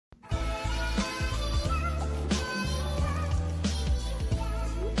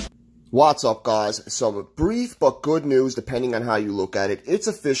What's up, guys? Some brief but good news depending on how you look at it. It's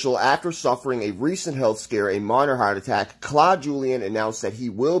official. After suffering a recent health scare, a minor heart attack, Claude Julien announced that he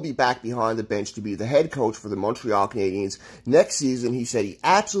will be back behind the bench to be the head coach for the Montreal Canadiens next season. He said he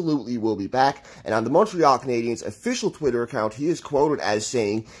absolutely will be back. And on the Montreal Canadiens official Twitter account, he is quoted as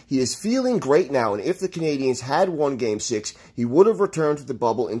saying he is feeling great now, and if the Canadiens had won Game 6, he would have returned to the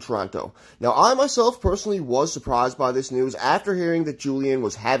bubble in Toronto. Now, I myself personally was surprised by this news after hearing that Julien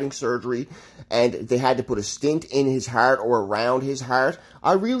was having surgery and they had to put a stent in his heart or around his heart.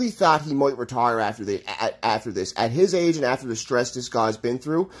 I really thought he might retire after this, at his age and after the stress this guy's been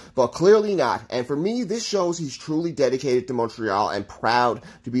through, but clearly not. And for me, this shows he's truly dedicated to Montreal and proud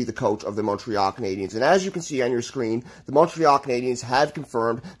to be the coach of the Montreal Canadiens. And as you can see on your screen, the Montreal Canadiens have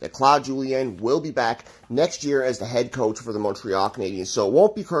confirmed that Claude Julien will be back next year as the head coach for the Montreal Canadiens. So it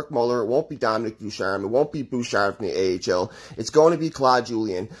won't be Kirk Muller, it won't be Dominic Ducharme, it won't be Bouchard from the AHL. It's going to be Claude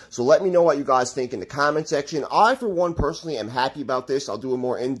Julien. So let me know what you guys think in the comment section. I, for one, personally am happy about this. I'll do a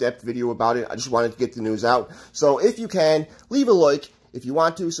more in-depth video about it. I just wanted to get the news out. So if you can, leave a like. If you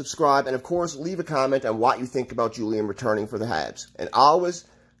want to, subscribe. And of course, leave a comment on what you think about Julien returning for the Habs. And always,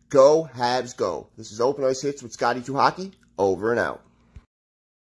 go Habs go. This is Open Ice Hits with Scotty 2 Hockey. Over and out.